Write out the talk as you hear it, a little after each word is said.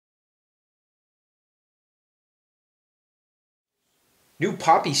New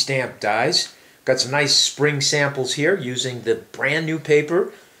poppy stamp dies. Got some nice spring samples here using the brand new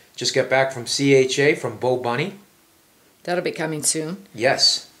paper. Just got back from CHA from Bo Bunny. That'll be coming soon.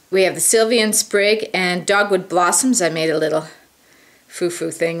 Yes. We have the Sylvian Sprig and Dogwood Blossoms. I made a little foo-foo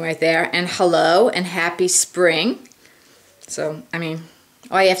thing right there. And hello and happy spring. So, I mean,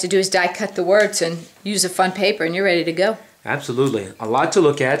 all you have to do is die cut the words and use a fun paper and you're ready to go. Absolutely. A lot to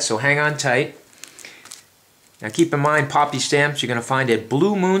look at, so hang on tight. Now keep in mind, poppy stamps you're going to find at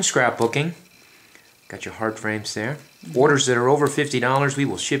Blue Moon Scrapbooking. Got your heart frames there. Orders that are over $50 we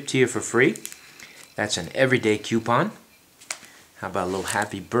will ship to you for free. That's an everyday coupon. How about a little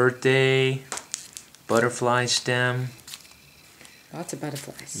happy birthday, butterfly stem. Lots of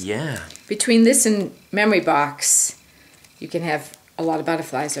butterflies. Yeah. Between this and Memory Box, you can have a lot of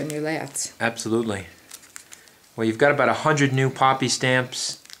butterflies on your layouts. Absolutely. Well, you've got about 100 new poppy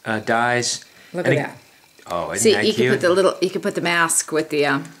stamps, dies. Look at that. Oh, isn't See, that you cute? can put the little, you can put the mask with the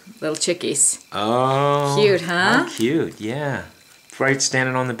little chickies. Oh, cute, huh? How cute, yeah. Right,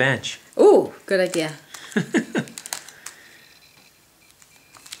 standing on the bench. Ooh, good idea.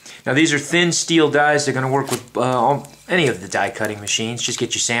 Now these are thin steel dies. They're going to work with any of the die cutting machines. Just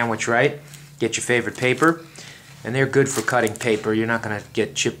get your sandwich right, get your favorite paper, and they're good for cutting paper. You're not going to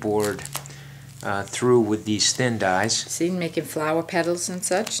get chipboard through with these thin dies. See, making flower petals and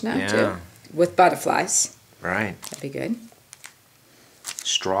such now too. Yeah. With butterflies. Right. That'd be good.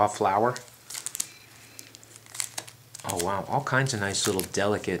 Straw flower. Oh wow, all kinds of nice little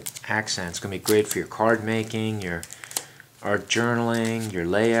delicate accents. It's going to be great for your card making, your art journaling, your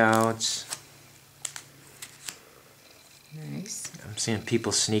layouts. Nice. I'm seeing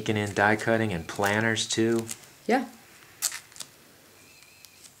people sneaking in die cutting and planners too. Yeah.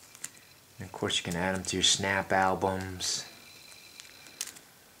 And of course you can add them to your snap albums.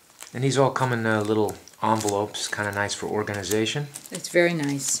 And these all come in little envelopes, kind of nice for organization. It's very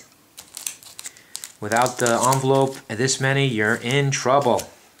nice. Without the envelope, this many, you're in trouble.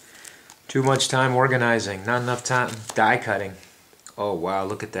 Too much time organizing, not enough time die cutting. Oh wow,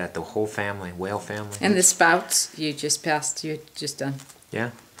 look at that, the whole family, whale family. And the spouts you just passed, you just done.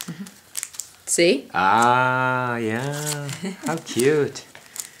 Yeah? Mm-hmm. See? Ah, yeah, how cute.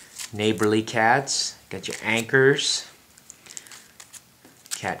 Neighborly cats, got your anchors.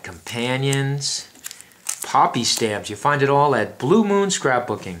 Cat companions. Poppy stamps, you find it all at Blue Moon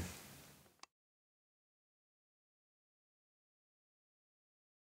Scrapbooking.